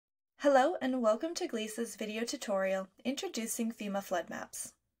Hello and welcome to GLISA's video tutorial introducing FEMA flood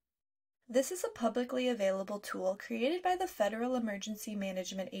maps. This is a publicly available tool created by the Federal Emergency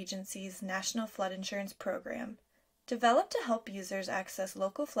Management Agency's National Flood Insurance Program, developed to help users access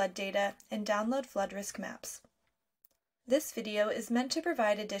local flood data and download flood risk maps. This video is meant to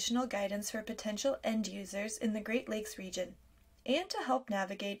provide additional guidance for potential end users in the Great Lakes region, and to help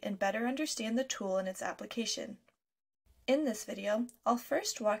navigate and better understand the tool and its application. In this video, I'll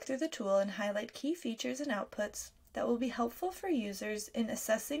first walk through the tool and highlight key features and outputs that will be helpful for users in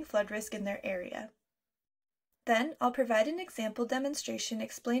assessing flood risk in their area. Then, I'll provide an example demonstration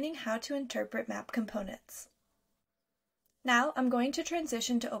explaining how to interpret map components. Now, I'm going to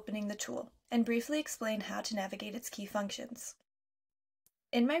transition to opening the tool and briefly explain how to navigate its key functions.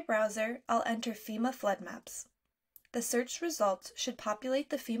 In my browser, I'll enter FEMA flood maps. The search results should populate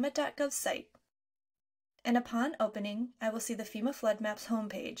the FEMA.gov site, and upon opening, I will see the FEMA Flood Maps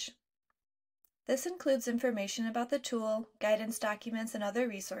homepage. This includes information about the tool, guidance documents, and other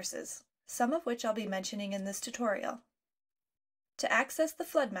resources, some of which I'll be mentioning in this tutorial. To access the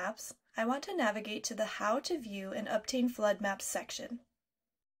flood maps, I want to navigate to the How to View and Obtain Flood Maps section.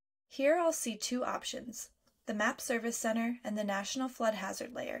 Here I'll see two options, the Map Service Center and the National Flood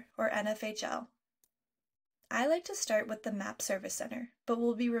Hazard Layer, or NFHL. I like to start with the Map Service Center, but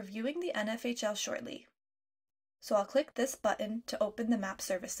we'll be reviewing the NFHL shortly. So I'll click this button to open the Map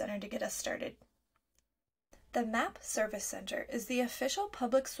Service Center to get us started. The Map Service Center is the official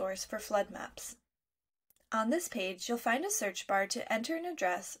public source for flood maps. On this page, you'll find a search bar to enter an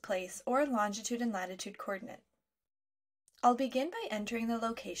address, place, or longitude and latitude coordinate. I'll begin by entering the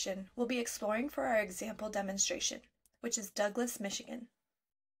location we'll be exploring for our example demonstration, which is Douglas, Michigan.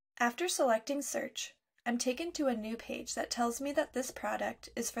 After selecting Search, I'm taken to a new page that tells me that this product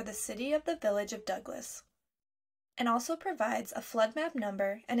is for the city of the village of Douglas, and also provides a flood map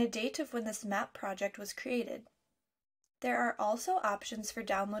number and a date of when this map project was created. There are also options for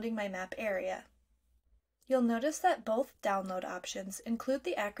downloading my map area. You'll notice that both download options include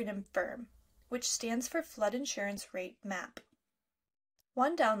the acronym FERM, which stands for Flood Insurance Rate Map.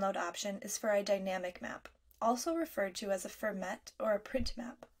 One download option is for a dynamic map, also referred to as a fermet or a print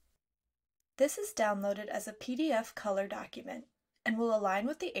map. This is downloaded as a PDF color document and will align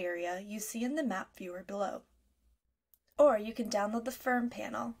with the area you see in the map viewer below. Or you can download the FERM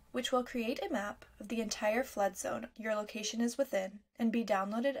panel, which will create a map of the entire flood zone your location is within and be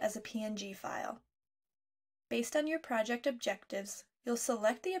downloaded as a PNG file. Based on your project objectives, you'll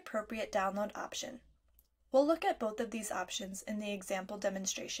select the appropriate download option. We'll look at both of these options in the example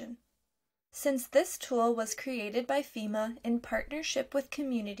demonstration. Since this tool was created by FEMA in partnership with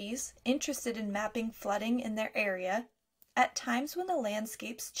communities interested in mapping flooding in their area, at times when the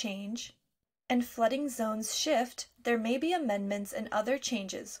landscapes change and flooding zones shift, there may be amendments and other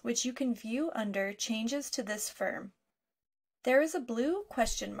changes which you can view under Changes to this FERM. There is a blue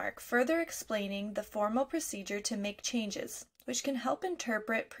question mark further explaining the formal procedure to make changes, which can help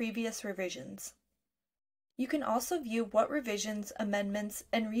interpret previous revisions. You can also view what revisions, amendments,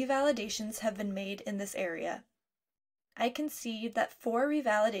 and revalidations have been made in this area. I can see that 4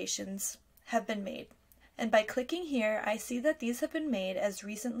 revalidations have been made, and by clicking here, I see that these have been made as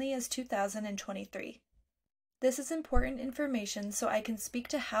recently as 2023. This is important information so I can speak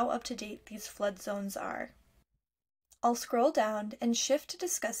to how up-to-date these flood zones are. I'll scroll down and shift to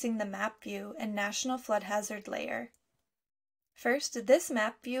discussing the map view and National Flood Hazard Layer. First, this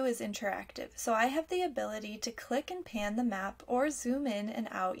map view is interactive, so I have the ability to click and pan the map or zoom in and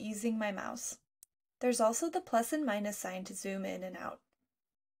out using my mouse. There's also the plus and minus sign to zoom in and out.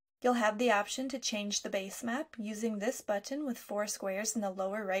 You'll have the option to change the base map using this button with 4 squares in the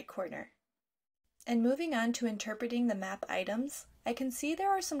lower right corner. And moving on to interpreting the map items, I can see there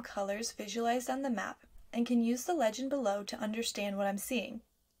are some colors visualized on the map and can use the legend below to understand what I'm seeing.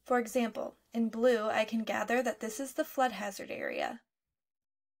 For example, in blue I can gather that this is the flood hazard area.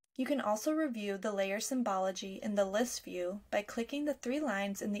 You can also review the layer symbology in the list view by clicking the 3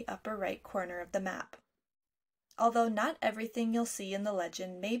 lines in the upper right corner of the map. Although not everything you'll see in the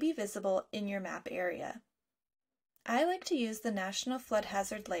legend may be visible in your map area. I like to use the National Flood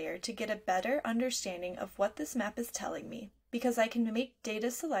Hazard Layer to get a better understanding of what this map is telling me, because I can make data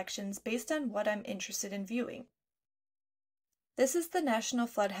selections based on what I'm interested in viewing. This is the National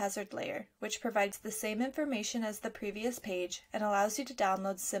Flood Hazard Layer, which provides the same information as the previous page and allows you to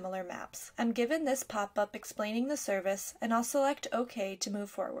download similar maps. I'm given this pop-up explaining the service, and I'll select OK to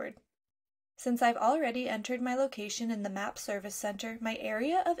move forward. Since I've already entered my location in the Map Service Center, my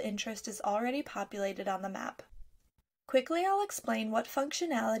area of interest is already populated on the map. Quickly, I'll explain what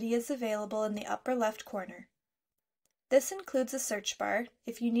functionality is available in the upper left corner. This includes a search bar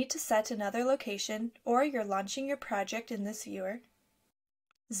if you need to set another location or you're launching your project in this viewer,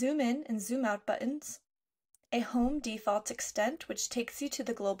 zoom in and zoom out buttons, a home default extent which takes you to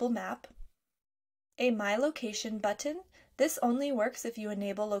the global map, a My Location button. This only works if you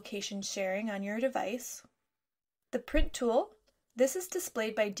enable location sharing on your device. The print tool. This is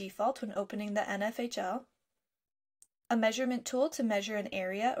displayed by default when opening the NFHL. A measurement tool to measure an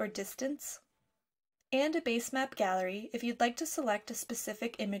area or distance. And a base map gallery if you'd like to select a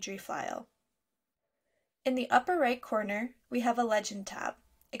specific imagery file. In the upper right corner, we have a Legend tab,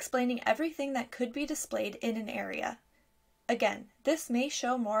 explaining everything that could be displayed in an area. Again, this may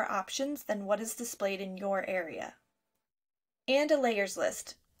show more options than what is displayed in your area. And a layers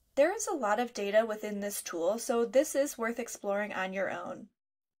list. There is a lot of data within this tool, so this is worth exploring on your own.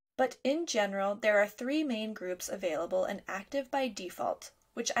 But in general, there are 3 main groups available and active by default,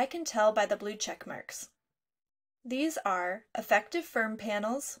 which I can tell by the blue check marks. These are Effective Firm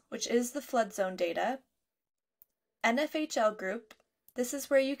Panels, which is the flood zone data, NFHL Group. This is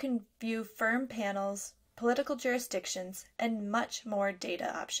where you can view firm panels, political jurisdictions, and much more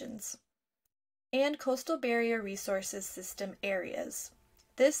data options. And Coastal Barrier Resources System areas.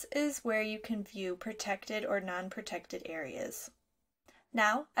 This is where you can view protected or non-protected areas.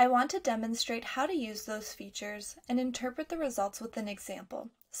 Now, I want to demonstrate how to use those features and interpret the results with an example.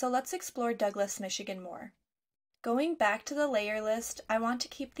 So let's explore Douglas, Michigan more. Going back to the layer list, I want to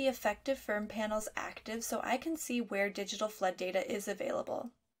keep the effective firm panels active so I can see where digital flood data is available.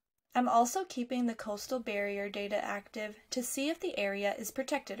 I'm also keeping the coastal barrier data active to see if the area is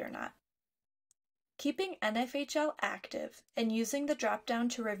protected or not. Keeping NFHL active and using the drop-down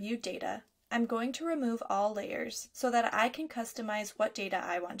to review data, I'm going to remove all layers so that I can customize what data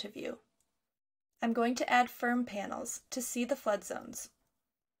I want to view. I'm going to add firm panels to see the flood zones.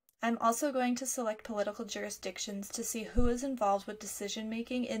 I'm also going to select political jurisdictions to see who is involved with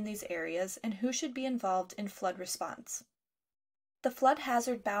decision-making in these areas and who should be involved in flood response. The flood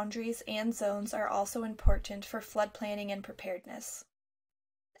hazard boundaries and zones are also important for flood planning and preparedness.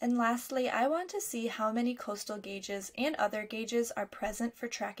 And lastly, I want to see how many coastal gauges and other gauges are present for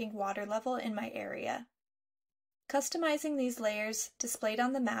tracking water level in my area. Customizing these layers displayed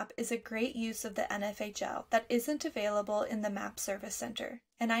on the map is a great use of the NFHL that isn't available in the Map Service Center,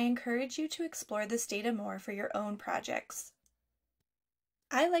 and I encourage you to explore this data more for your own projects.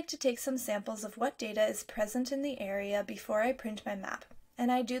 I like to take some samples of what data is present in the area before I print my map, and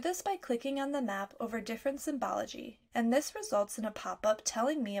I do this by clicking on the map over different symbology, and this results in a pop-up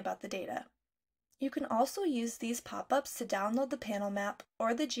telling me about the data. You can also use these pop-ups to download the panel map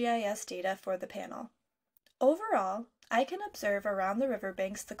or the GIS data for the panel. Overall, I can observe around the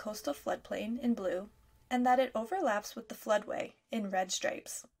riverbanks the coastal floodplain in blue, and that it overlaps with the floodway in red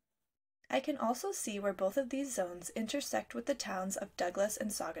stripes. I can also see where both of these zones intersect with the towns of Douglas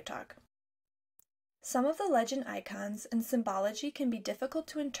and Saugatuck. Some of the legend icons and symbology can be difficult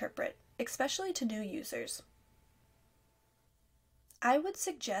to interpret, especially to new users. I would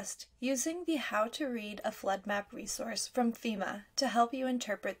suggest using the How to Read a Flood Map resource from FEMA to help you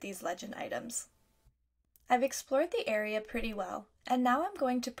interpret these legend items. I've explored the area pretty well, and now I'm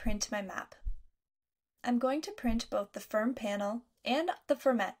going to print my map. I'm going to print both the firm panel and the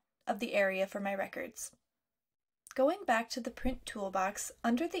format of the area for my records. Going back to the print toolbox,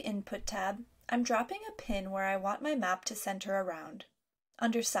 under the Input tab, I'm dropping a pin where I want my map to center around.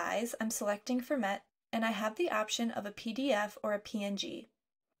 Under Size, I'm selecting Format, and I have the option of a PDF or a PNG.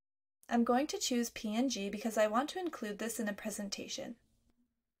 I'm going to choose PNG because I want to include this in a presentation.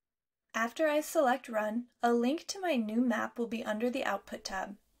 After I select Run, a link to my new map will be under the Output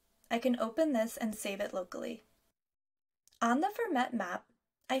tab. I can open this and save it locally. On the Format map,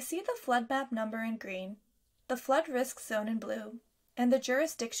 I see the flood map number in green, the flood risk zone in blue, and the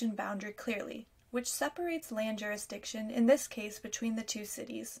jurisdiction boundary clearly, which separates land jurisdiction, in this case between the two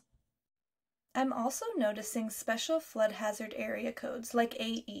cities. I'm also noticing special flood hazard area codes like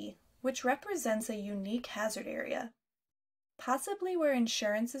AE, which represents a unique hazard area, possibly where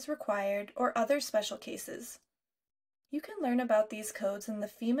insurance is required or other special cases. You can learn about these codes in the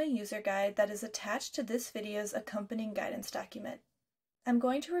FEMA user guide that is attached to this video's accompanying guidance document. I'm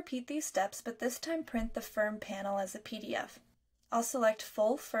going to repeat these steps, but this time print the firm panel as a PDF. I'll select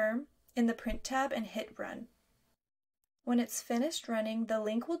Full Firm in the Print tab and hit Run. When it's finished running, the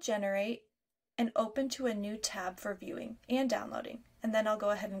link will generate and open to a new tab for viewing and downloading, and then I'll go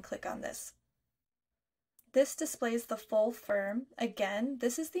ahead and click on this. This displays the full firm. Again,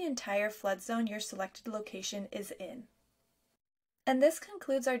 this is the entire flood zone your selected location is in. And this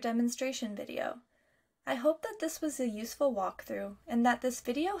concludes our demonstration video. I hope that this was a useful walkthrough and that this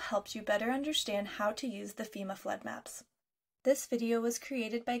video helped you better understand how to use the FEMA flood maps. This video was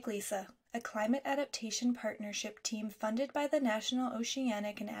created by GLISA, a climate adaptation partnership team funded by the National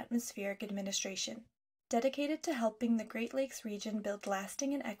Oceanic and Atmospheric Administration, dedicated to helping the Great Lakes region build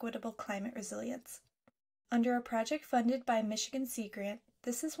lasting and equitable climate resilience. Under a project funded by Michigan Sea Grant,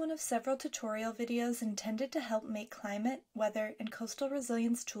 this is one of several tutorial videos intended to help make climate, weather, and coastal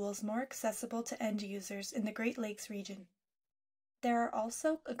resilience tools more accessible to end users in the Great Lakes region. There are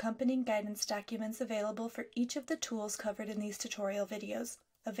also accompanying guidance documents available for each of the tools covered in these tutorial videos,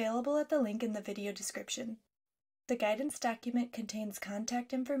 available at the link in the video description. The guidance document contains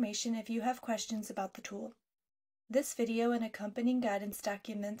contact information if you have questions about the tool. This video and accompanying guidance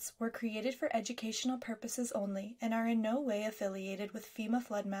documents were created for educational purposes only and are in no way affiliated with FEMA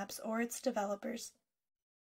flood maps or its developers.